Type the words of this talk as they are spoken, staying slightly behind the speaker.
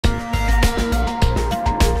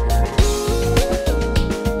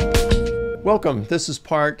Welcome. This is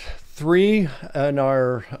part 3 in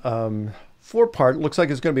our 4-part, looks like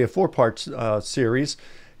it's going to be a 4-part series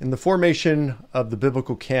in the formation of the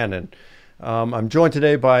biblical canon. I'm joined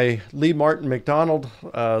today by Lee Martin McDonald.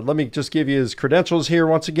 Let me just give you his credentials here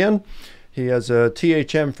once again. He has a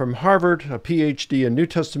THM from Harvard, a PhD in New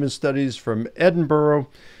Testament Studies from Edinburgh.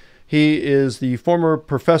 He is the former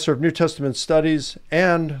professor of New Testament Studies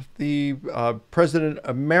and the president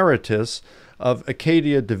emeritus of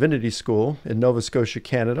Acadia Divinity School in Nova Scotia,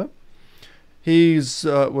 Canada. He was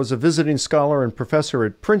a visiting scholar and professor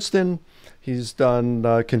at Princeton. He's done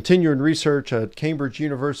continuing research at Cambridge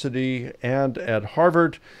University and at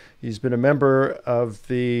Harvard. He's been a member of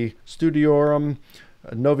the Studiorum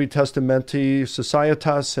Novi Testamenti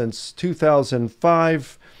Societas since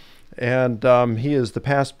 2005, and he is the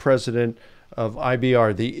past president of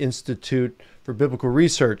IBR, the Institute for Biblical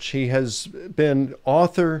Research. He has been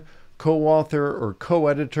author, co-author, or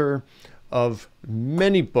co-editor of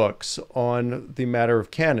many books on the matter of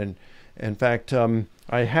canon. In fact,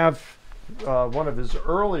 I have one of his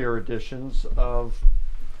earlier editions of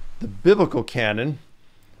the biblical canon,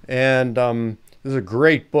 and this is a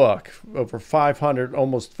great book, over 500,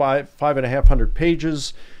 almost 5,500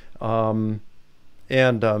 pages, but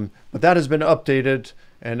that has been updated,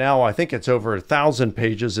 and now I think it's over 1,000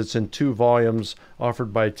 pages. It's in 2 volumes,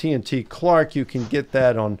 offered by T&T Clark. You can get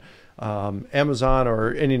that on Amazon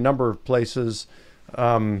or any number of places.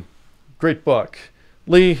 Great book.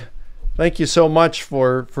 Lee, thank you so much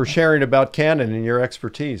for sharing about canon and your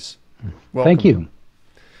expertise. Welcome. Thank you.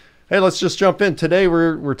 Hey, let's just jump in. Today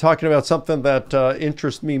we're talking about something that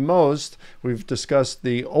interests me most. We've discussed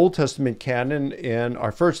the Old Testament canon in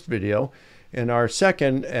our first video. In our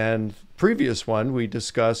second and previous one, we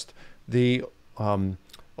discussed the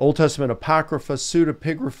Old Testament Apocrypha,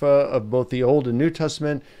 pseudepigrapha of both the Old and New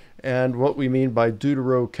Testament, and what we mean by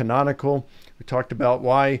deuterocanonical. We talked about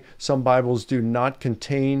why some Bibles do not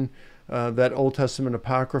contain that Old Testament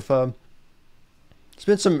Apocrypha.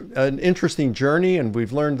 It's been an interesting journey, and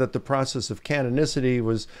we've learned that the process of canonicity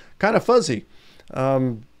was kind of fuzzy.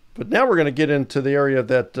 But now we're going to get into the area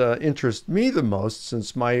that interests me the most,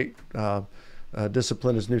 since my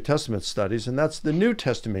discipline is New Testament studies, and that's the New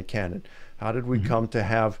Testament canon. How did we come to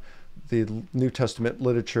have the New Testament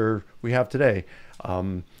literature we have today?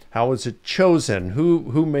 How was it chosen?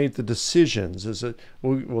 Who made the decisions?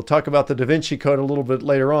 We'll talk about the Da Vinci Code a little bit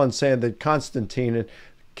later on, saying that Constantine and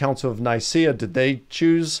Council of Nicaea, did they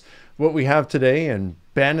choose what we have today and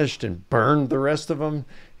banished and burned the rest of them?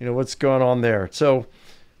 You know, what's going on there? So,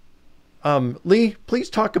 Lee, please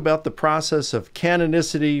talk about the process of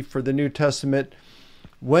canonicity for the New Testament.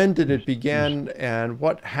 When did it begin, and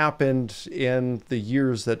what happened in the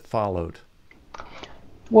years that followed?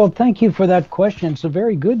 Well, thank you for that question. It's a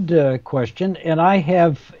very good question, and I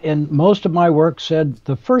have, in most of my work, said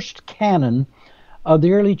the first canon of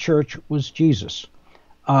the early church was Jesus.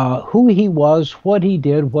 Who he was, what he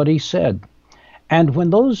did, what he said. And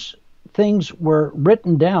when those things were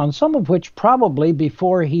written down, some of which probably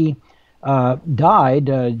before he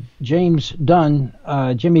died, Jimmy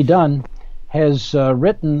Dunn has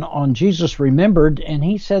written on Jesus Remembered, and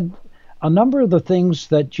he said a number of the things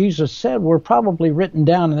that Jesus said were probably written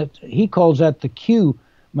down, and he calls that the Q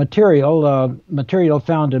material, material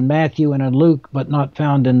found in Matthew and in Luke, but not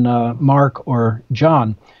found in Mark or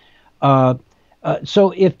John.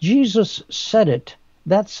 So if Jesus said it,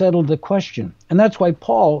 that settled the question. And that's why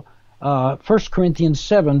Paul, 1 Corinthians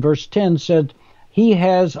 7, verse 10, said, he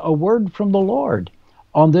has a word from the Lord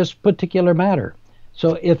on this particular matter.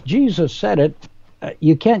 So if Jesus said it,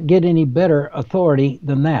 you can't get any better authority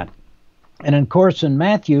than that. And of course in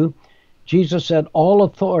Matthew, Jesus said, all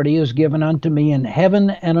authority is given unto me in heaven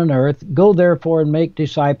and on earth. Go therefore and make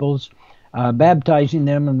disciples, baptizing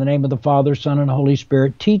them in the name of the Father, Son, and Holy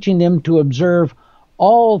Spirit, teaching them to observe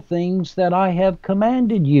all things that I have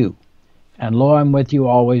commanded you. And lo, I'm with you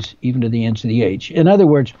always, even to the ends of the age. In other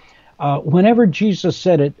words, whenever Jesus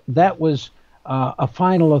said it, that was a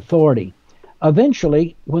final authority.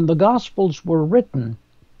 Eventually, when the Gospels were written,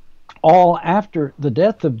 all after the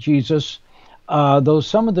death of Jesus, though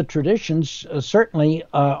some of the traditions certainly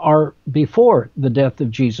are before the death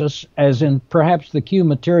of Jesus, as in perhaps the Q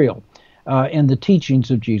material in the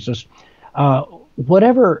teachings of Jesus,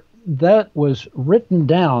 whatever that was written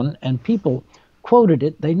down and people quoted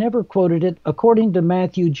it, they never quoted it according to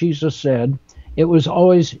Matthew. Jesus said, it was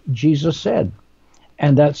always Jesus said,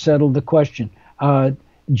 and that settled the question.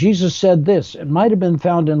 Jesus said this. It might have been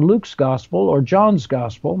found in Luke's gospel or John's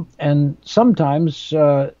gospel, and sometimes,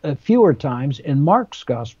 fewer times, in Mark's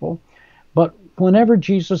gospel. But whenever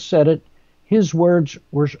Jesus said it, his words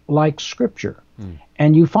were like scripture.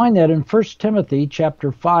 And you find that in 1 Timothy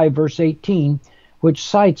chapter 5, verse 18, which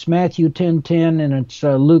cites Matthew 10:10, and it's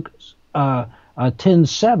Luke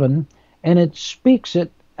 10:7, and it speaks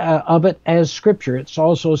of it as Scripture. It's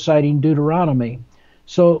also citing Deuteronomy.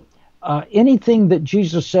 So anything that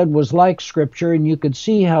Jesus said was like Scripture, and you could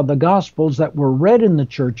see how the Gospels that were read in the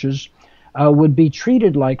churches would be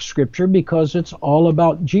treated like Scripture because it's all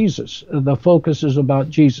about Jesus. The focus is about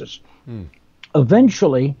Jesus.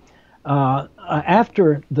 Eventually,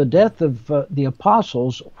 after the death of the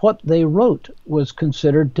apostles, what they wrote was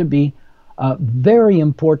considered to be very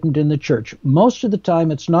important in the church. Most of the time,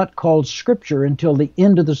 it's not called Scripture until the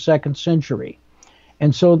end of the 2nd century.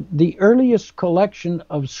 And so the earliest collection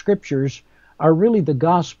of Scriptures are really the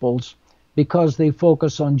Gospels because they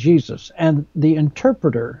focus on Jesus. And the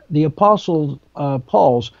interpreter, the Apostle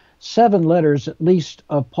Paul's 7 letters, at least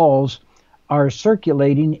of Paul's, are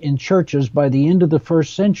circulating in churches by the end of the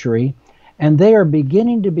 1st century, and they are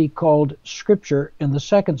beginning to be called Scripture in the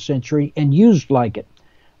 2nd century and used like it.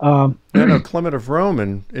 Clement of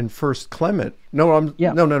Rome in First Clement. No,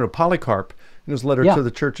 Polycarp in his letter to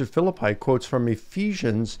the Church of Philippi quotes from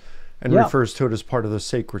Ephesians and refers to it as part of the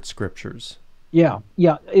sacred Scriptures.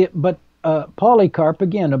 But Polycarp,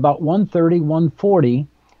 again, about 130, 140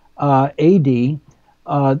 A.D.,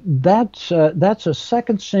 that's a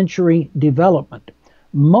 2nd century development.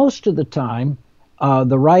 Most of the time,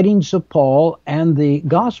 the writings of Paul and the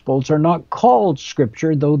Gospels are not called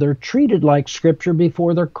Scripture, though they're treated like Scripture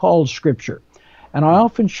before they're called Scripture. And I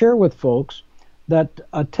often share with folks that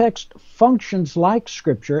a text functions like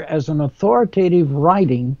Scripture as an authoritative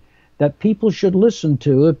writing that people should listen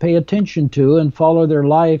to and pay attention to and follow their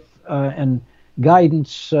life and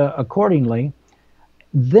guidance accordingly.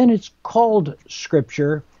 Then it's called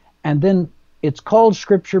Scripture, and then it's called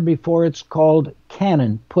Scripture before it's called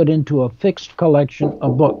canon, put into a fixed collection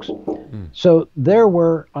of books. So there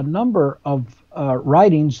were a number of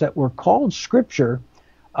writings that were called Scripture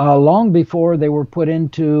long before they were put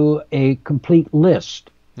into a complete list.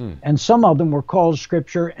 And some of them were called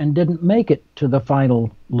Scripture and didn't make it to the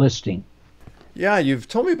final listing. Yeah, you've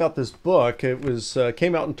told me about this book. It was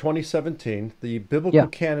came out in 2017, the Biblical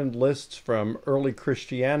Canon Lists from Early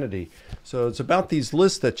Christianity. So it's about these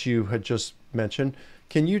lists that you had just mentioned.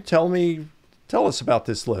 Can you tell us about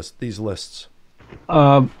these lists?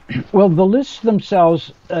 Well, the lists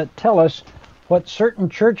themselves tell us what certain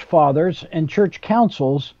church fathers and church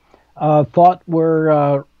councils thought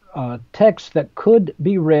were texts that could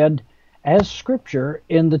be read as Scripture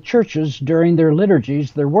in the churches during their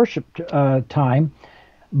liturgies, their worship time,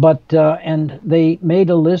 and they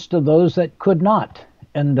made a list of those that could not.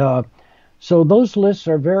 And so those lists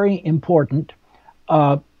are very important.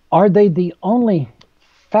 Are they the only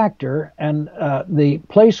factor? And the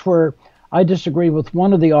place where I disagree with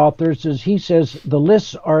one of the authors is he says the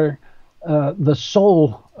lists are the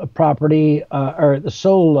sole property or the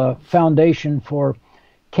sole foundation for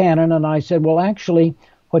canon. And I said, well, actually,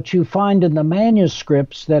 what you find in the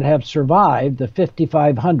manuscripts that have survived, the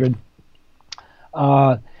 5,500,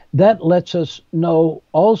 that lets us know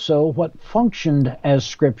also what functioned as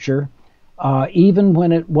Scripture, even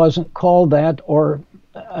when it wasn't called that, or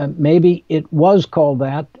maybe it was called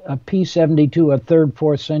that. P72, a 3rd,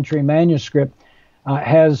 4th century manuscript,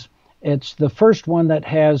 it's the first one that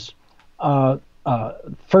has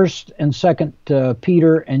 1st and 2nd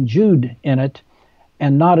Peter and Jude in it,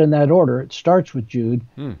 and not in that order. It starts with Jude,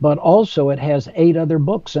 but also it has 8 other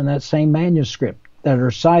books in that same manuscript that are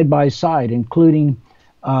side by side, including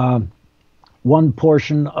one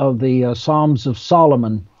portion of the Psalms of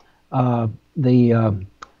Solomon, the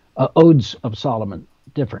Odes of Solomon,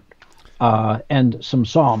 different, and some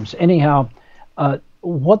Psalms. Anyhow,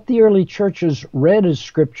 what the early churches read as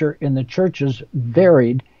Scripture in the churches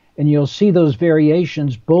varied, and you'll see those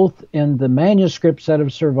variations both in the manuscripts that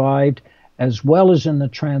have survived, as well as in the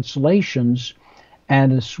translations,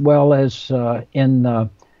 and as well as in the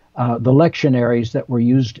lectionaries that were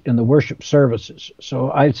used in the worship services.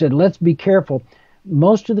 So I said, let's be careful.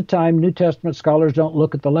 Most of the time, New Testament scholars don't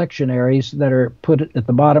look at the lectionaries that are put at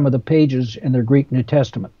the bottom of the pages in their Greek New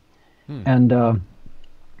Testament. And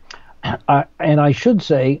I should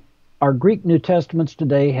say, our Greek New Testaments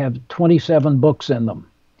today have 27 books in them.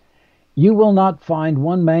 You will not find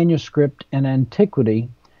one manuscript in antiquity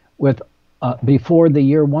with before the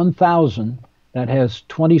year 1000 that has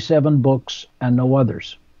 27 books and no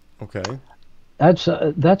others. Okay.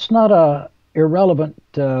 That's not a irrelevant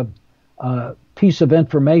piece of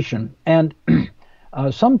information. And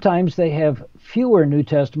sometimes they have fewer New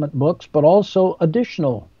Testament books, but also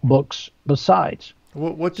additional books besides.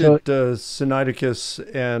 What did Sinaiticus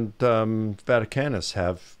and Vaticanus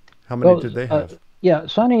have How many did they have? Yeah,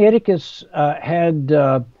 Sinaiticus had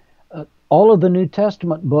all of the New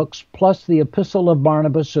Testament books plus the Epistle of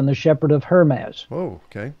Barnabas and the Shepherd of Hermas. Oh,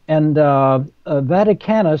 okay. And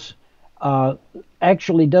Vaticanus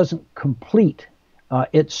actually doesn't complete.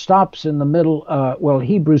 It stops in the middle.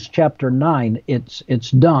 Hebrews chapter 9.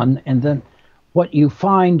 It's done, and then what you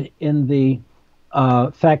find in the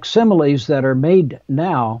facsimiles that are made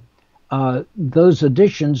now, those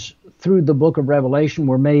additions through the Book of Revelation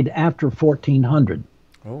were made after 1400,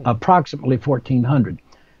 approximately 1400.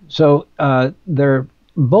 So they're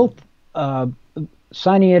both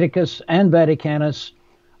Sinaiticus and Vaticanus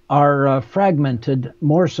are fragmented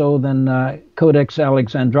more so than Codex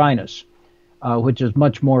Alexandrinus, which is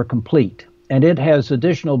much more complete. And it has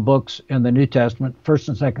additional books in the New Testament. First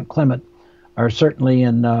and Second Clement are certainly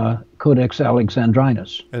in Codex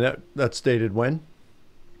Alexandrinus. And that's dated when?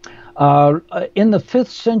 In the 5th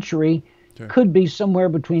century, could be somewhere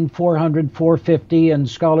between 400, 450, and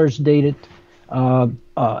scholars date it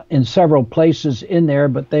in several places in there,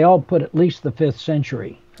 but they all put at least the 5th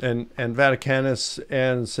century. And Vaticanus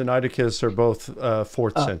and Sinaiticus are both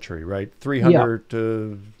 4th century, right? 300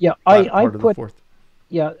 to I put, the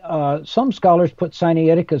 4th. Some scholars put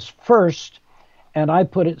Sinaiticus first, and I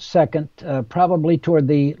put it second, probably toward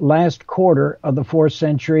the last quarter of the 4th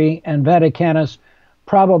century, and Vaticanus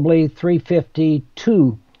probably 350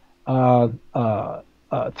 to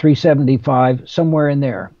 375, somewhere in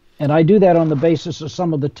there. And I do that on the basis of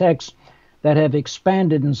some of the texts that have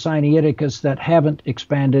expanded in Sinaiticus that haven't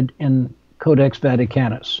expanded in Codex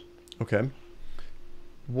Vaticanus. Okay.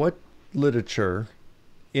 What literature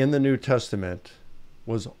in the New Testament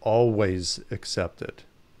was always accepted?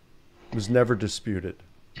 Was never disputed?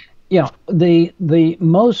 Yeah, the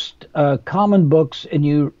most common books, and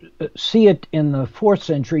you see it in the 4th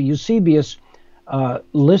century. Eusebius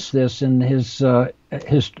lists this in his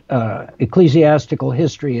ecclesiastical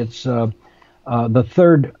history. It's the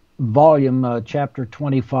 3rd volume, chapter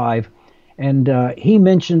 25, and he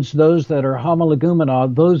mentions those that are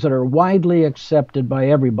homologoumena, those that are widely accepted by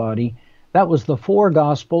everybody. That was the 4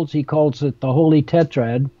 Gospels. He calls it the Holy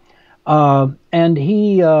Tetrad, and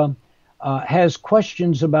he has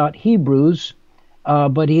questions about Hebrews,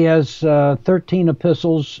 but he has 13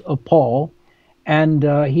 epistles of Paul, and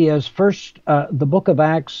he has the book of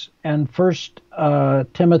Acts and First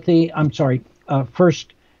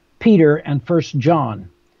Peter and First John.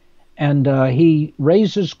 And he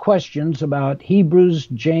raises questions about Hebrews,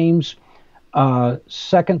 James,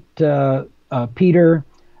 2nd Peter,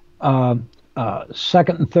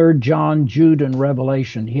 2nd and 3rd John, Jude, and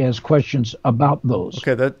Revelation. He has questions about those.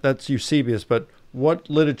 Okay, that's Eusebius, but what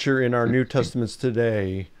literature in our New Testaments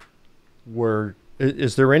today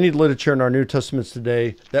is there any literature in our New Testaments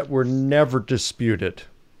today that were never disputed?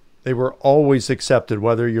 They were always accepted,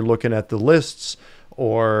 whether you're looking at the lists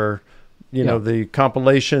or the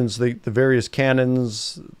compilations, the various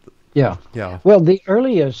canons. Yeah. Well, the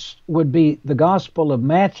earliest would be the Gospel of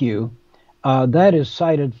Matthew. That is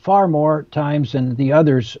cited far more times than the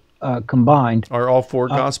others combined. Are all 4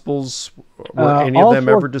 Gospels, were any of them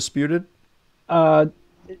ever disputed?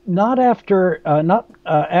 Not after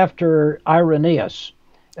Irenaeus.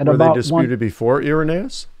 Were they disputed before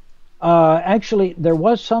Irenaeus? Actually, there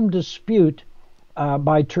was some dispute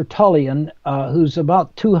by Tertullian, who's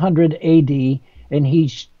about 200 A.D., and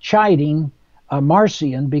he's chiding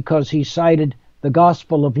Marcion because he cited the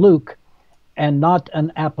Gospel of Luke and not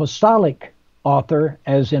an apostolic author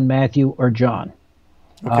as in Matthew or John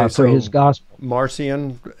for his Gospel.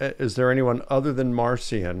 Marcion, is there anyone other than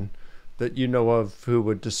Marcion that you know of who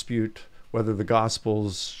would dispute whether the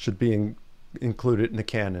Gospels should be included in the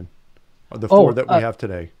canon, or the 4 that we have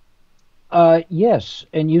today? Yes,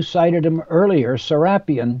 and you cited him earlier,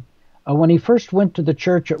 Serapion. When he first went to the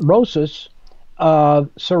church at Rosas,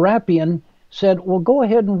 Serapion said, well, go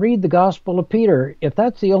ahead and read the Gospel of Peter, if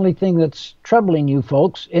that's the only thing that's troubling you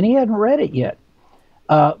folks, and he hadn't read it yet.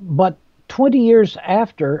 But 20 years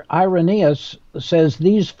after Irenaeus says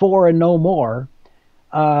these 4 and no more,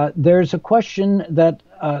 there's a question that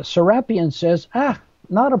Serapion says,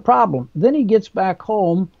 not a problem. Then he gets back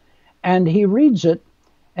home and he reads it,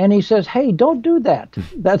 and he says, hey, don't do that.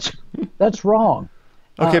 That's wrong.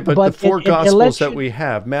 Okay, but the 4 Gospels that we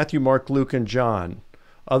have, Matthew, Mark, Luke, and John,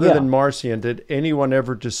 other than Marcion, did anyone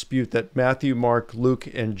ever dispute that Matthew, Mark, Luke,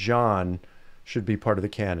 and John should be part of the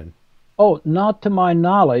canon? Oh, not to my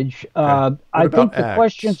knowledge. Okay. I think the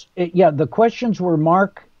questions, the questions were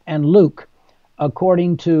Mark and Luke,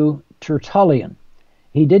 according to Tertullian.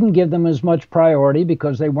 He didn't give them as much priority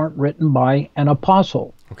because they weren't written by an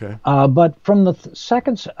apostle. Okay. But from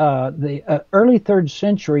the early 3rd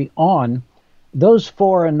century on, those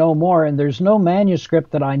four and no more, and there's no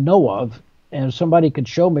manuscript that I know of, and if somebody could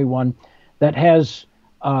show me one, that has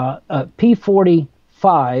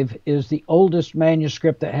P45 is the oldest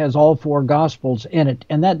manuscript that has all four Gospels in it,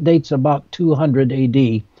 and that dates about 200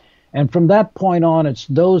 AD. And from that point on, it's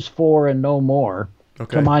those four and no more,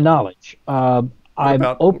 to my knowledge. I'm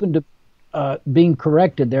open to being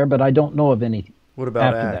corrected there, but I don't know of any. What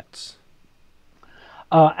about Acts?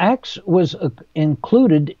 Acts was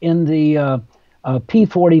included in the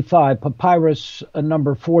P45, papyrus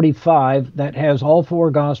number 45, that has all four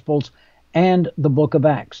Gospels and the book of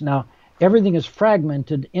Acts. Now, everything is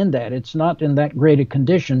fragmented in that. It's not in that great a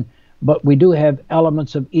condition, but we do have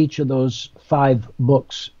elements of each of those 5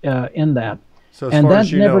 books in that. So as far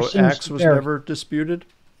as you know, Acts was never disputed?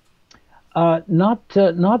 Not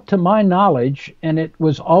to my knowledge, and it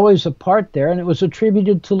was always a part there, and it was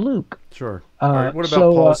attributed to Luke. Sure. All right. What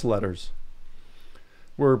about Paul's letters?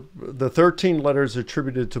 Were the 13 letters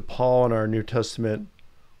attributed to Paul in our New Testament,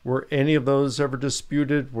 were any of those ever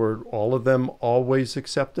disputed? Were all of them always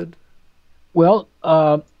accepted? Well,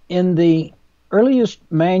 in the earliest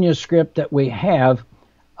manuscript that we have,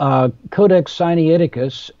 Codex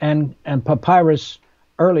Sinaiticus and Papyrus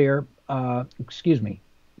earlier,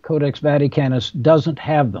 Codex Vaticanus doesn't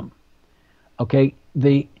have them. Okay,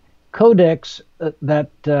 the codex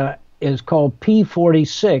that is called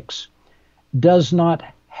P46 does not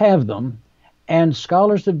have them, and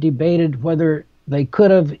scholars have debated whether they could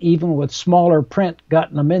have, even with smaller print,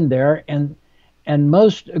 gotten them in there, and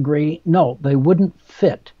most agree, no, they wouldn't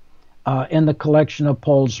fit in the collection of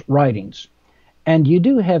Paul's writings. And you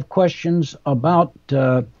do have questions about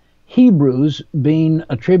Hebrews being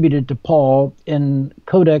attributed to Paul in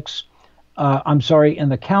in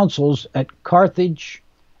the councils at Carthage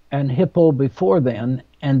and Hippo before then,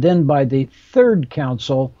 and then by the third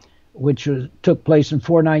council, which took place in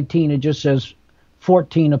 419, it just says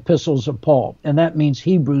 14 epistles of Paul, and that means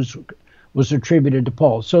Hebrews was attributed to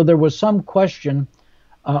Paul. So there was some question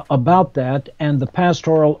about that, and the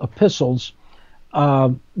pastoral epistles,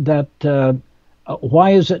 why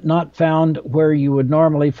is it not found where you would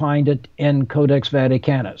normally find it in Codex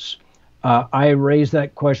Vaticanus? I raised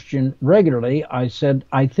that question regularly. I said,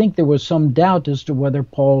 I think there was some doubt as to whether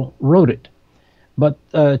Paul wrote it. But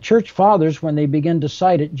church fathers, when they begin to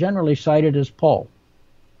cite it, generally cite it as Paul.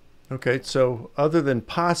 Okay, so other than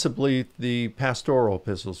possibly the pastoral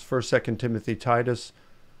epistles, 1st, 2nd Timothy, Titus,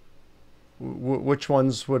 which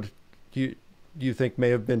ones would you think may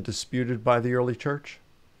have been disputed by the early church?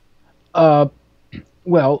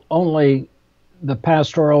 Well, only the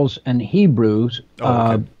pastorals and Hebrews,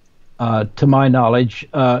 to my knowledge.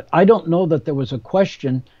 I don't know that there was a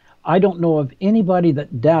question. I don't know of anybody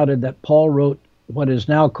that doubted that Paul wrote what is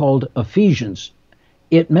now called Ephesians.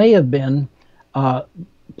 It may have been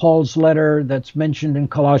Paul's letter that's mentioned in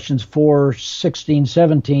Colossians 4:16,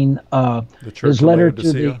 17, his letter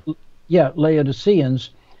to the Laodiceans,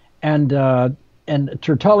 and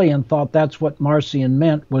Tertullian thought that's what Marcion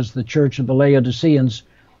meant, was the church of the Laodiceans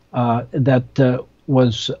that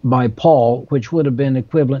was by Paul, which would have been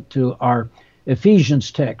equivalent to our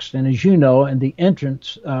Ephesians text. And as you know, in the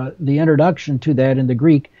introduction to that in the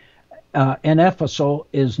Greek, an Ephesul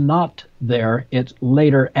is not there. It's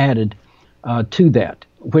later added to that,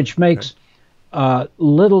 which makes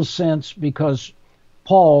little sense, because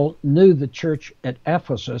Paul knew the church at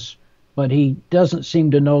Ephesus, but he doesn't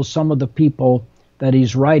seem to know some of the people that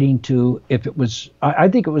he's writing to. If it was, I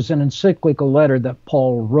think it was an encyclical letter that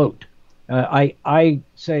Paul wrote. I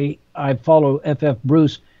say I follow F.F.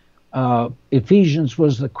 Bruce. Ephesians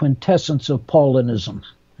was the quintessence of Paulinism.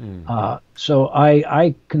 So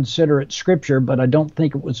I consider it scripture, but I don't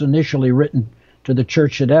think it was initially written to the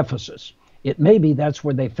church at Ephesus. It may be that's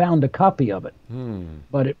where they found a copy of it,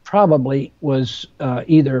 but it probably was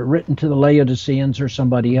either written to the Laodiceans or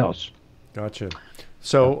somebody else. Gotcha.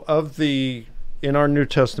 So in our New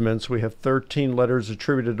Testaments, we have 13 letters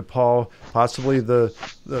attributed to Paul. Possibly the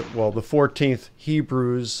 14th,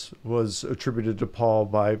 Hebrews, was attributed to Paul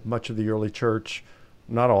by much of the early church,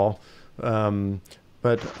 not all.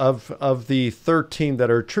 But of the 13 that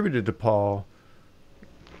are attributed to Paul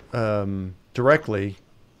directly,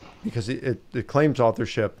 because it claims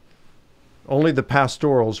authorship, only the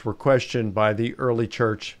pastorals were questioned by the early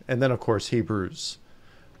church, and then, of course, Hebrews.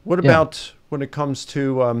 What about when it comes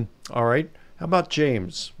to, all right, how about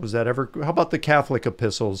James? Was that ever, how about the Catholic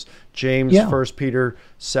epistles? James, 1 Peter,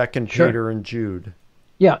 2 Peter, and Jude.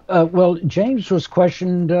 Yeah, well, James was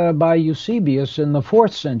questioned by Eusebius in the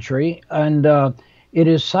 4th century, and it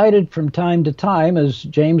is cited from time to time as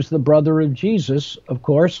James, the brother of Jesus, of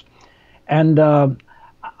course. And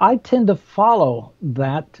I tend to follow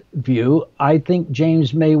that view. I think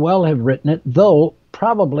James may well have written it, though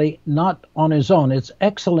probably not on his own. It's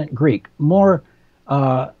excellent Greek, more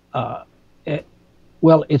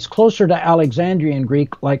well, it's closer to Alexandrian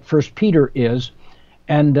Greek, like First Peter is,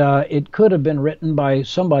 and it could have been written by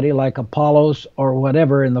somebody like Apollos or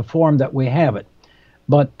whatever in the form that we have it.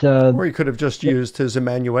 But or he could have just used his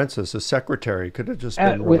amanuensis, a secretary. Could have just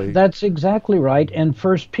been really. That's exactly right. And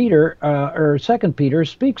First Peter or Second Peter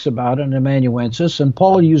speaks about an amanuensis, and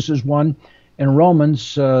Paul uses one in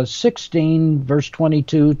Romans 16, verse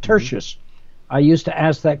 22, Tertius. I used to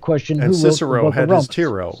ask that question. And who Cicero wrote had his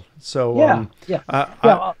Tiro. So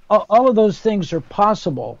all of those things are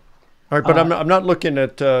possible. All right, but I'm not looking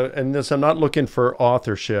at in this. I'm not looking for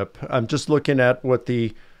authorship. I'm just looking at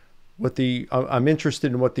I'm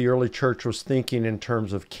interested in what the early church was thinking in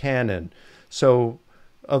terms of canon. So,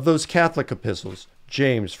 of those Catholic epistles,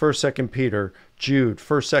 James, 1st, 2nd Peter, Jude,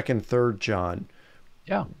 1st, 2nd, 3rd John.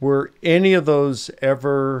 Yeah. Were any of those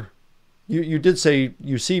ever? You did say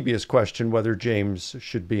Eusebius questioned whether James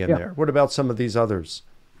should be in there. What about some of these others?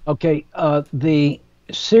 Okay, the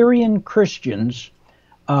Syrian Christians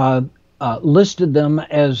listed them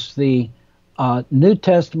as the New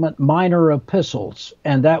Testament minor epistles,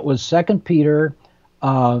 and that was 2nd Peter,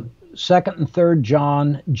 2nd and 3rd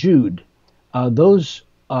John, Jude. Those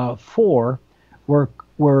four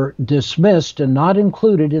were dismissed and not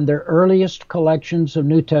included in their earliest collections of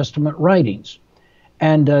New Testament writings.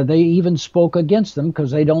 And they even spoke against them because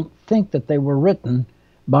they don't think that they were written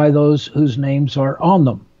by those whose names are on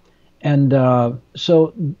them. And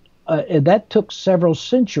so that took several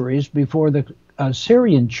centuries before the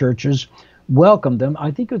Syrian churches welcomed them. I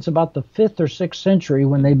think it's about the 5th or 6th century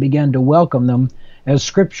when they began to welcome them as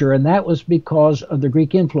scripture, and that was because of the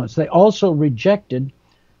Greek influence. They also rejected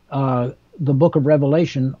the book of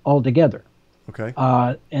Revelation altogether. Okay.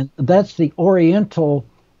 And that's the Oriental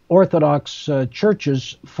Orthodox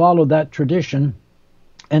churches follow that tradition,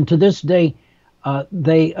 and to this day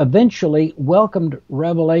they eventually welcomed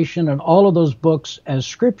Revelation and all of those books as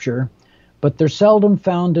scripture, but they're seldom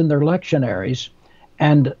found in their lectionaries.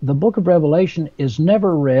 And the book of Revelation is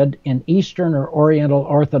never read in Eastern or Oriental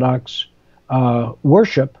Orthodox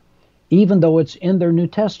worship, even though it's in their New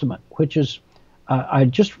Testament, which is, I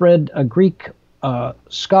just read a Greek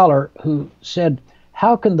scholar who said,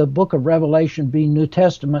 how can the book of Revelation be New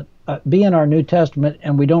Testament, be in our New Testament,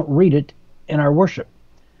 and we don't read it in our worship?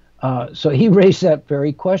 So he raised that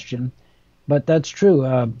very question, but that's true.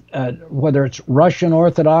 Whether it's Russian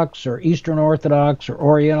Orthodox or Eastern Orthodox or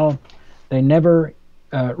Oriental, they never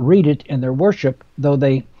read it in their worship, though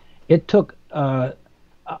it took, I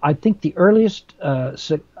think the earliest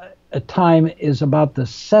time is about the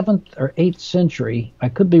 7th or 8th century. I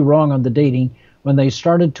could be wrong on the dating, when they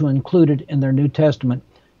started to include it in their New Testament.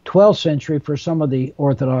 12th century for some of the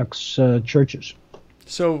Orthodox churches.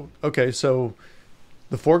 So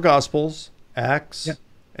the 4 Gospels, Acts,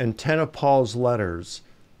 and 10 of Paul's letters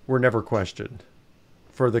were never questioned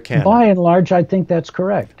for the canon. By and large, I think that's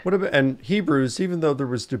correct. What about, and Hebrews, even though there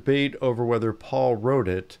was debate over whether Paul wrote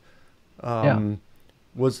it,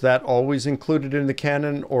 was that always included in the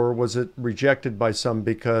canon, or was it rejected by some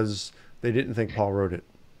because they didn't think Paul wrote it?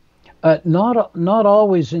 Not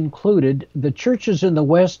always included. The churches in the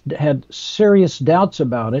West had serious doubts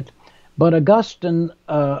about it, but Augustine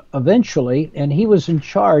eventually, and he was in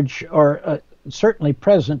charge, or certainly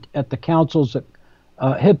present at the councils at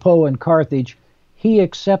Hippo and Carthage, he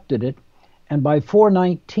accepted it, and by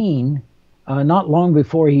 419, not long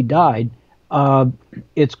before he died,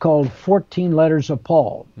 it's called 14 Letters of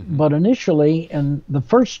Paul. Mm-hmm. But initially, in the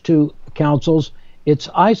first 2 councils, it's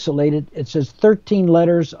isolated. It says 13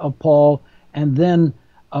 letters of Paul, and then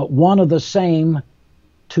one of the same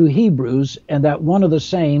to Hebrews, and that one of the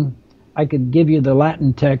same, I could give you the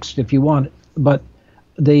Latin text if you want, but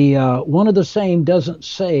the one of the same doesn't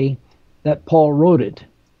say that Paul wrote it.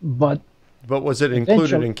 But was it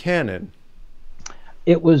included in canon?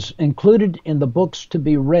 It was included in the books to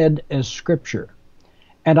be read as scripture.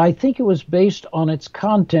 And I think it was based on its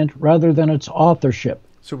content rather than its authorship.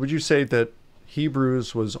 So would you say that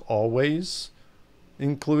Hebrews was always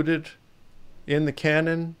included in the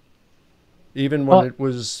canon, even when it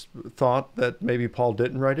was thought that maybe Paul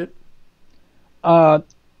didn't write it?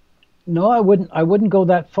 No, I wouldn't go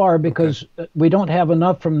that far, because we don't have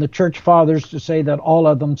enough from the church fathers to say that all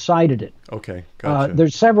of them cited it. Okay, gotcha.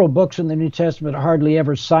 There's several books in the New Testament hardly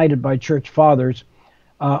ever cited by church fathers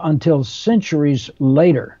until centuries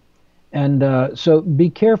later. And so be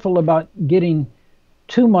careful about getting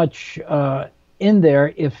too much in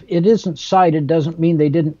there. If it isn't cited, doesn't mean they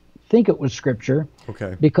didn't think it was Scripture.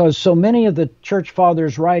 Okay. Because so many of the church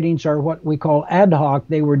fathers' writings are what we call ad hoc.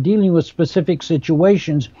 They were dealing with specific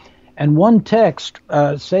situations, and one text,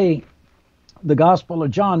 say the Gospel of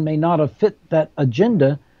John, may not have fit that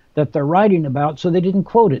agenda that they're writing about, so they didn't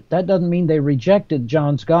quote it. That doesn't mean they rejected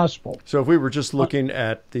John's Gospel. So if we were just looking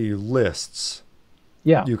at the lists,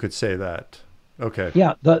 Yeah. you could say that. Okay.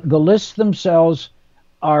 Yeah, the lists themselves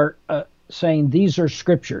are saying these are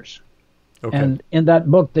scriptures. Okay. And in that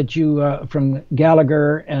book that you, from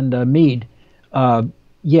Gallagher and Mead,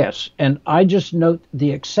 yes. And I just note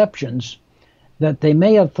the exceptions, that they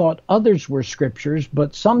may have thought others were scriptures,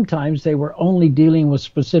 but sometimes they were only dealing with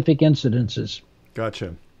specific incidences.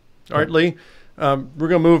 Gotcha. All right, Lee, we're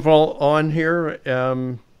going to move on here.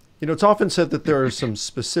 It's often said that there are some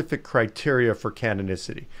specific criteria for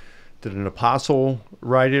canonicity. Did an apostle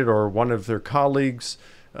write it, or one of their colleagues?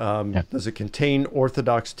 Does it contain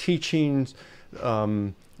orthodox teachings?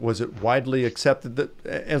 Was it widely accepted?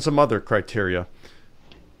 And some other criteria.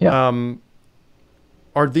 Yeah.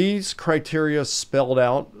 Are these criteria spelled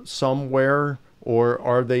out somewhere, or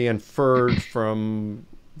are they inferred from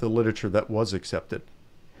the literature that was accepted?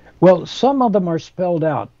 Well, some of them are spelled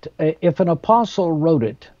out. If an apostle wrote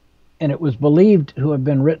it, and it was believed to have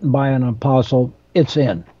been written by an apostle, it's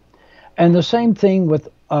in. And the same thing with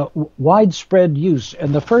widespread use.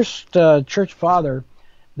 And the first church father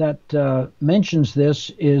that mentions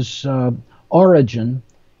this is Origen.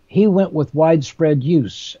 He went with widespread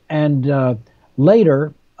use. And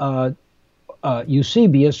later,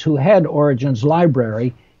 Eusebius, who had Origen's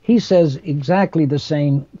library, he says exactly the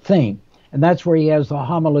same thing. And that's where he has the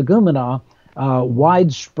homolegumena,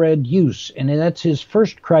 widespread use. And that's his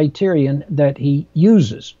first criterion that he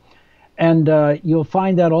uses. And you'll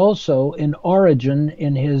find that also in Origen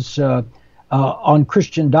in his On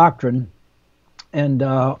Christian Doctrine, and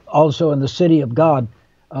also in the City of God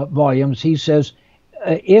volumes. He says,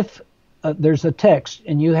 if there's a text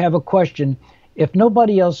and you have a question, if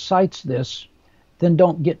nobody else cites this, then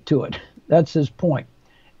don't get to it. That's his point.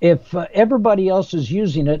 If everybody else is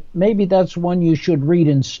using it, maybe that's one you should read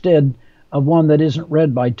instead of one that isn't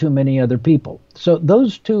read by too many other people. So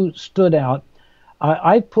those two stood out.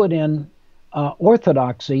 I put in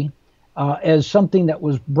orthodoxy as something that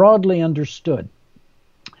was broadly understood.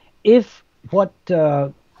 If what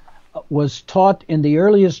was taught in the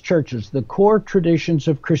earliest churches, the core traditions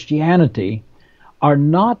of Christianity, are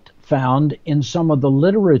not found in some of the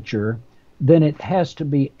literature, then it has to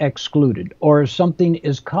be excluded. Or if something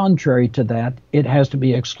is contrary to that, it has to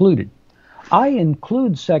be excluded. I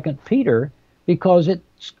include 2 Peter because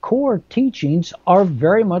its core teachings are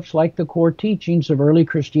very much like the core teachings of early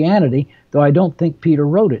Christianity, though I don't think Peter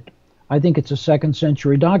wrote it. I think it's a 2nd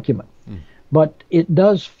century document. But it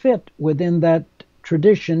does fit within that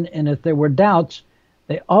tradition, and if there were doubts,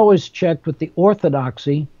 they always checked with the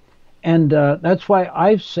orthodoxy, and that's why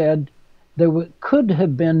I've said there could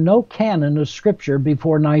have been no canon of Scripture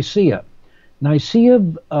before Nicaea. Nicaea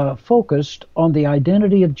focused on the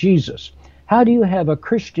identity of Jesus. How do you have a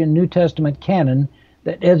Christian New Testament canon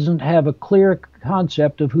that doesn't have a clear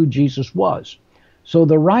concept of who Jesus was? So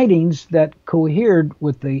the writings that cohered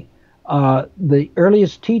with the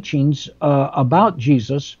earliest teachings about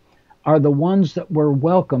Jesus are the ones that were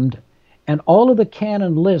welcomed, and all of the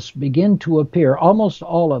canon lists begin to appear, almost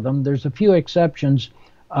all of them. There's a few exceptions.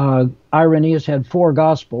 Irenaeus had 4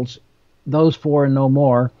 Gospels, those 4 and no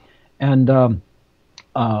more, and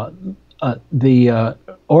the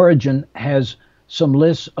Origen has some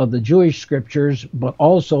lists of the Jewish scriptures, but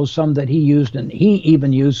also some that he used, and he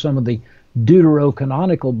even used some of the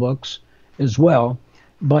deuterocanonical books as well.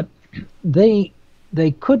 But they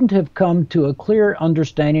couldn't have come to a clear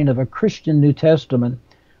understanding of a Christian New Testament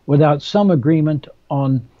without some agreement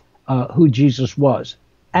on who Jesus was.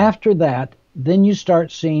 After that, then you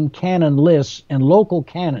start seeing canon lists and local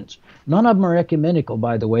canons. None of them are ecumenical,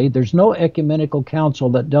 by the way. There's no ecumenical council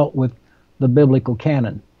that dealt with the biblical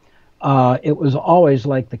canon. It was always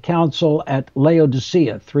like the council at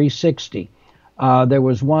Laodicea, 360. There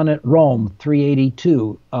was one at Rome,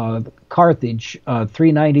 382. Carthage,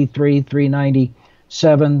 393,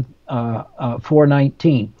 397,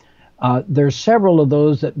 419. There's several of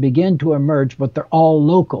those that begin to emerge, but they're all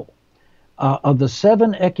local. Of the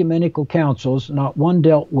 7 ecumenical councils, not one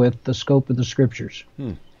dealt with the scope of the Scriptures.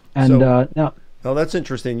 And now, that's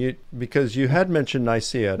interesting. Because you had mentioned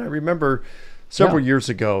Nicaea, and I remember several years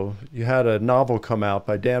ago you had a novel come out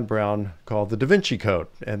by Dan Brown called The Da Vinci Code,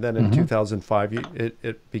 and then in 2005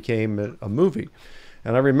 it became a movie.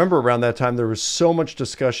 And I remember around that time there was so much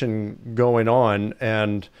discussion going on,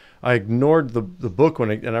 and I ignored the book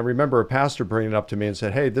and I remember a pastor bringing it up to me and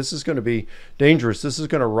said, "Hey, this is going to be dangerous. This is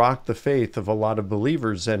going to rock the faith of a lot of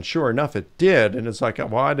believers." And sure enough, it did. And it's like,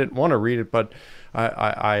 well, I didn't want to read it, but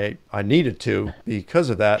I needed to because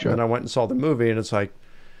of that. Sure. And then I went and saw the movie, and it's like,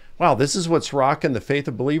 wow, this is what's rocking the faith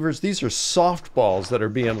of believers. These are softballs that are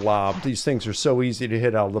being lobbed. These things are so easy to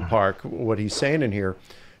hit out of the park, what he's saying in here.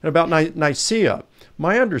 And about Nicaea,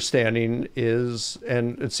 my understanding is,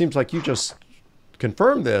 and it seems like you just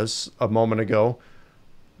confirmed this a moment ago,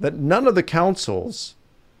 that none of the councils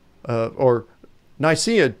or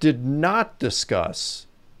Nicaea did not discuss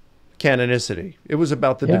canonicity. It was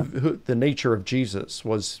about the nature of Jesus.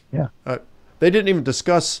 They didn't even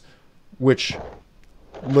discuss which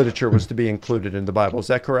literature was to be included in the Bible. Is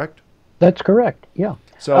that correct? That's correct. Yeah.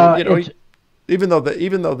 So even though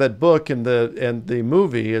that book and the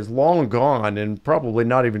movie is long gone and probably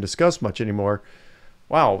not even discussed much anymore,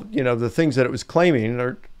 wow, the things that it was claiming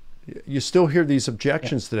are, you still hear these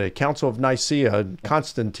objections today. Council of Nicaea,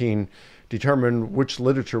 Constantine determined which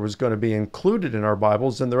literature was going to be included in our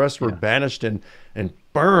Bibles, and the rest were banished and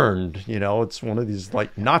burned. It's one of these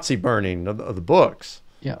like Nazi burning of the books.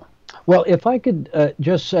 Yeah. Well, if I could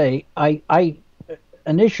just say, I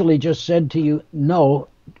initially just said to you, no,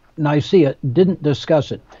 Nicaea didn't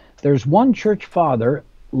discuss it. There's one church father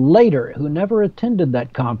later who never attended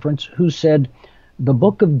that conference who said the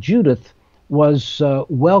book of Judith was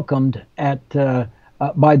welcomed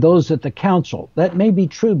by those at the council. That may be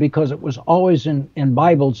true because it was always in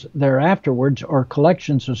Bibles there afterwards or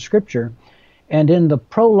collections of scripture. And in the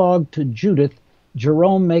prologue to Judith,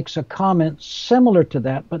 Jerome makes a comment similar to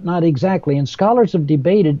that, but not exactly. And scholars have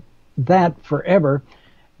debated that forever,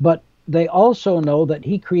 but they also know that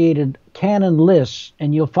he created canon lists,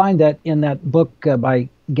 and you'll find that in that book by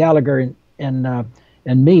Gallagher and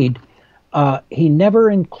Mead. He never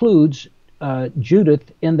includes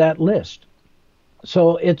Judith in that list.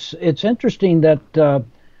 So it's interesting that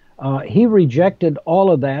he rejected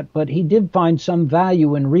all of that, but he did find some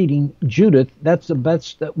value in reading Judith. That's the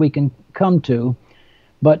best that we can come to.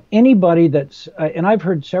 But anybody that's, and I've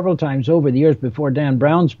heard several times over the years before Dan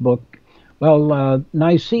Brown's book, well,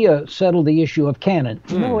 Nicaea settled the issue of canon.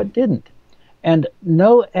 No, it didn't. And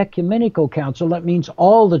no ecumenical council, that means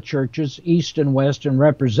all the churches, East and West, and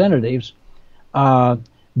representatives,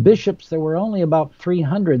 bishops, there were only about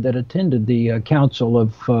 300 that attended the Council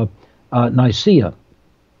of Nicaea.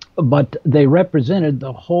 But they represented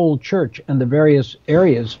the whole church and the various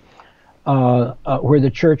areas where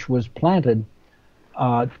the church was planted.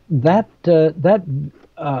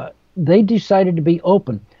 They decided to be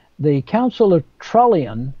open. The Council of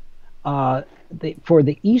Trullian, for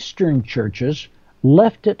the Eastern churches,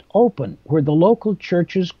 left it open where the local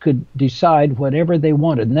churches could decide whatever they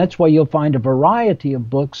wanted. And that's why you'll find a variety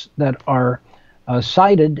of books that are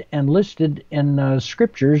cited and listed in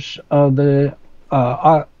scriptures of the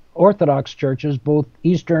Orthodox churches, both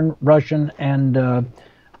Eastern, Russian, and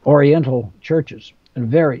Oriental churches. It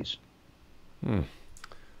varies.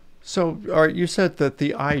 So you said that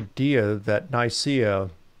the idea that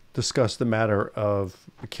Nicaea discussed the matter of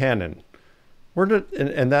the canon,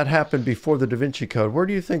 and that happened before the Da Vinci Code. Where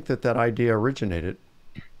do you think that idea originated?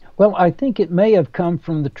 Well, I think it may have come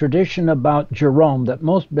from the tradition about Jerome that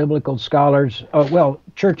most biblical scholars,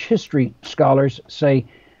 church history scholars say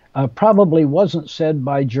probably wasn't said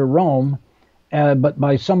by Jerome, but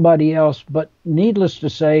by somebody else. But needless to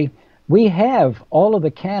say, we have all of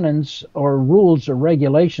the canons or rules or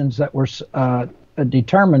regulations that were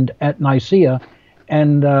determined at Nicaea,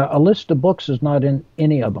 and a list of books is not in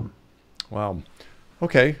any of them. Wow.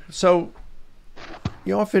 Okay. So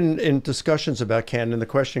often in discussions about canon, the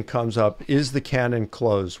question comes up, is the canon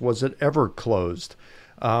closed? Was it ever closed?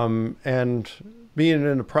 And being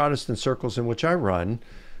in the Protestant circles in which I run,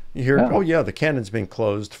 you hear, oh yeah, the canon's been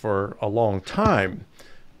closed for a long time.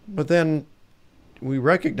 But then we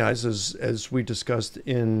recognize, as we discussed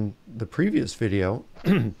in the previous video,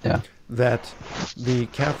 that the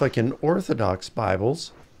Catholic and Orthodox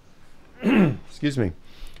Bibles, excuse me,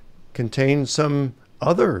 contain some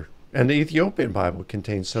other, and the Ethiopian Bible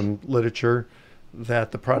contains some literature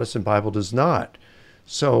that the Protestant Bible does not.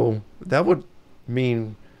 So that would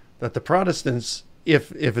mean that the Protestants,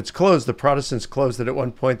 if it's closed, the Protestants closed it at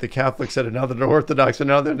one point, the Catholics at another, the Orthodox at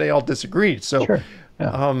another, they all disagreed. So sure.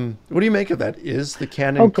 What do you make of that? Is the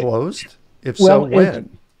canon closed? If so,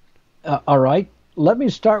 when? All right. Let me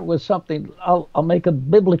start with something. I'll make a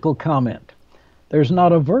biblical comment. There's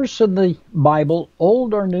not a verse in the Bible,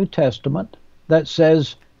 Old or New Testament, that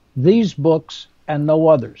says these books and no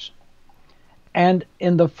others. And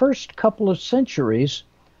in the first couple of centuries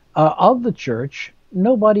of the church,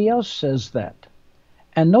 nobody else says that.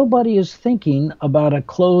 And nobody is thinking about a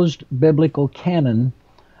closed biblical canon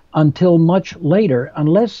until much later,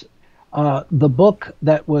 unless the book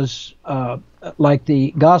that was like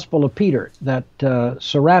the Gospel of Peter that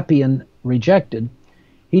Serapion rejected.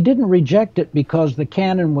 He didn't reject it because the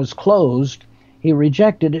canon was closed. He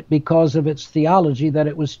rejected it because of its theology that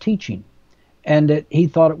it was teaching, and he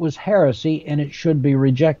thought it was heresy and it should be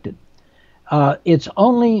rejected. It's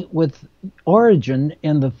only with Origen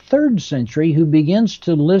in the 3rd century who begins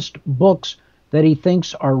to list books that he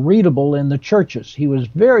thinks are readable in the churches. He was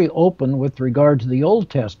very open with regard to the Old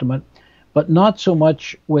Testament, but not so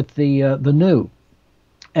much with the New.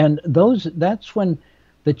 And that's when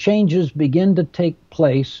the changes begin to take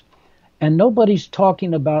place, and nobody's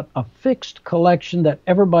talking about a fixed collection that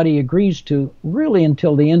everybody agrees to really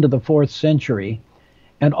until the end of the 4th century.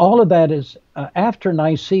 And all of that is after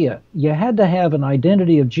Nicaea. You had to have an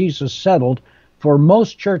identity of Jesus settled for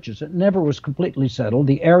most churches. It never was completely settled.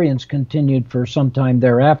 The Arians continued for some time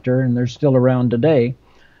thereafter, and they're still around today.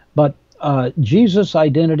 But Jesus'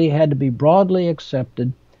 identity had to be broadly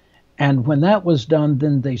accepted. And when that was done,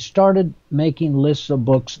 then they started making lists of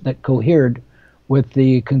books that cohered with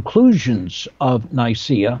the conclusions of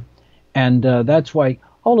Nicaea. And that's why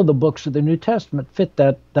all of the books of the New Testament fit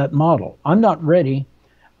that model. I'm not ready.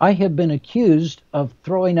 I have been accused of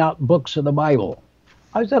throwing out books of the Bible.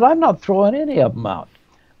 I said, I'm not throwing any of them out,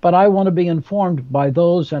 but I want to be informed by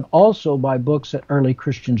those and also by books that early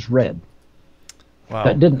Christians read. Wow.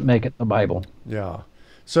 That didn't make it the Bible. Yeah.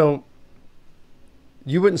 So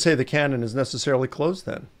you wouldn't say the canon is necessarily closed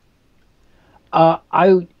then?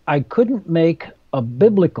 I couldn't make a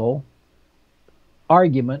biblical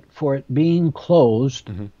argument for it being closed.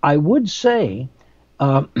 Mm-hmm. I would say,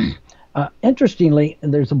 interestingly,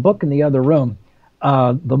 and there's a book in the other room,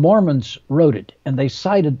 the Mormons wrote it, and they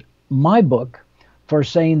cited my book for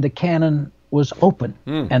saying the canon was open,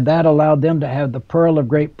 and that allowed them to have the Pearl of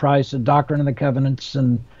Great Price, the Doctrine and the Covenants,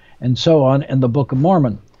 and so on in the Book of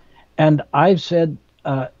Mormon. And I've said,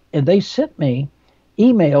 and they sent me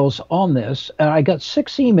emails on this, and I got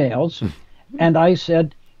 6 emails, and I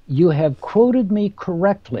said, you have quoted me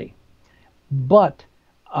correctly, but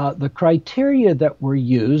the criteria that were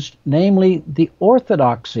used, namely the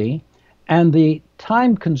orthodoxy and the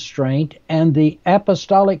time constraint and the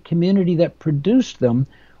apostolic community that produced them,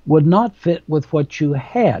 would not fit with what you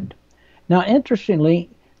had. Now, interestingly,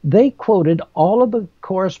 they quoted all of the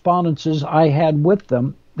correspondences I had with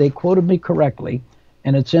them. They quoted me correctly,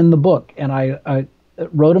 and it's in the book. And I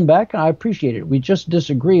wrote them back, and I appreciate it. We just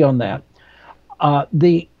disagree on that.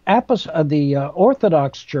 The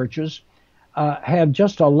Orthodox churches have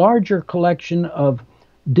just a larger collection of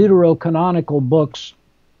deuterocanonical books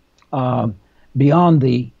beyond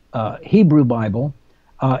the Hebrew Bible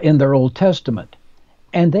in their Old Testament.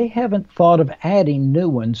 And they haven't thought of adding new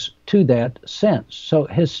ones to that since. So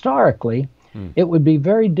historically, it would be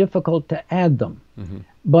very difficult to add them. Mm-hmm.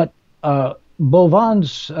 But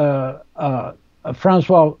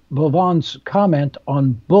Francois Beauvon's comment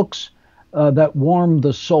on books that warm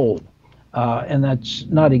the soul, and that's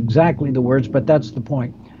not exactly the words, but that's the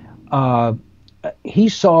point. He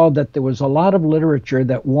saw that there was a lot of literature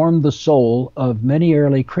that warmed the soul of many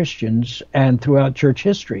early Christians and throughout church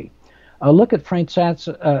history. Look at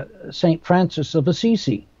St. Francis of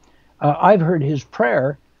Assisi. I've heard his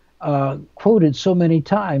prayer quoted so many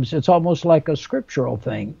times, it's almost like a scriptural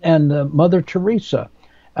thing. And Mother Teresa,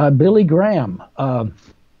 Billy Graham.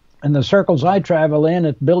 In the circles I travel in,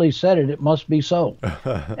 if Billy said it, it must be so.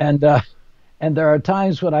 And there are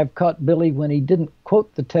times when I've caught Billy when he didn't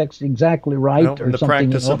quote the text exactly right, or the something.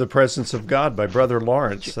 Practice of the Presence of God by Brother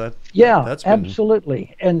Lawrence. That's been...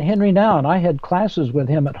 absolutely. And Henry Nouwen, I had classes with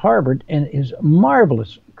him at Harvard, and he's a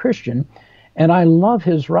marvelous Christian, and I love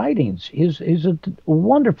his writings. He's a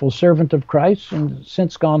wonderful servant of Christ, and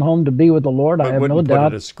since gone home to be with the Lord. But I have no doubt.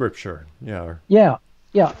 Put it as scripture. Yeah.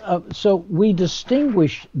 So we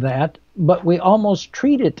distinguish that, but we almost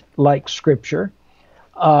treat it like scripture.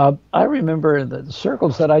 I remember in the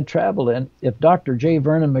circles that I traveled in, if Dr. J.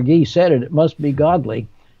 Vernon McGee said it, it must be godly.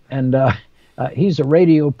 And he's a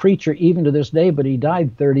radio preacher even to this day, but he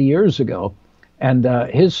died 30 years ago. And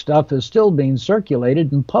his stuff is still being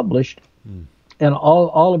circulated and published in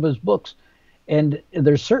all of his books. And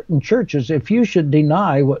there's certain churches, if you should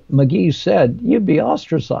deny what McGee said, you'd be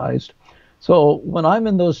ostracized. So when I'm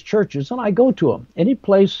in those churches, and I go to them, any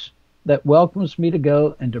place that welcomes me to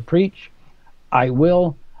go and to preach, I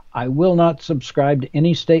will not subscribe to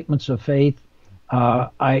any statements of faith.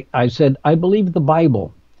 I said, I believe the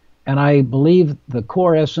Bible. And I believe the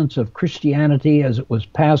core essence of Christianity, as it was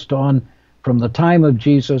passed on from the time of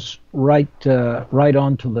Jesus right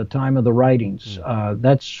on to the time of the writings,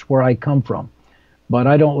 that's where I come from. But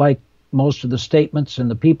I don't like most of the statements,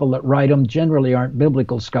 and the people that write them generally aren't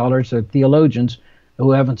biblical scholars. They're theologians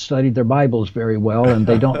who haven't studied their Bibles very well, and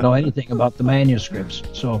they don't know anything about the manuscripts.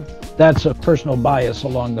 So that's a personal bias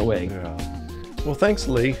along the way. Yeah. Well, thanks,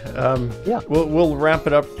 Lee. Yeah. We'll wrap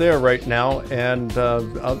it up there right now, and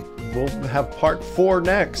we'll have part 4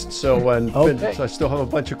 next. So, Okay. I still have a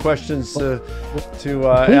bunch of questions to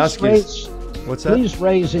ask you. What's that? Please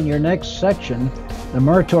raise in your next section the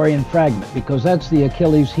Muratorian fragment, because that's the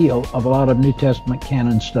Achilles heel of a lot of New Testament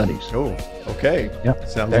canon studies. Oh, okay. Yep.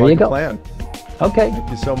 Sounds There like you a go. plan. Okay. Thank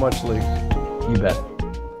you so much, Lee. You bet.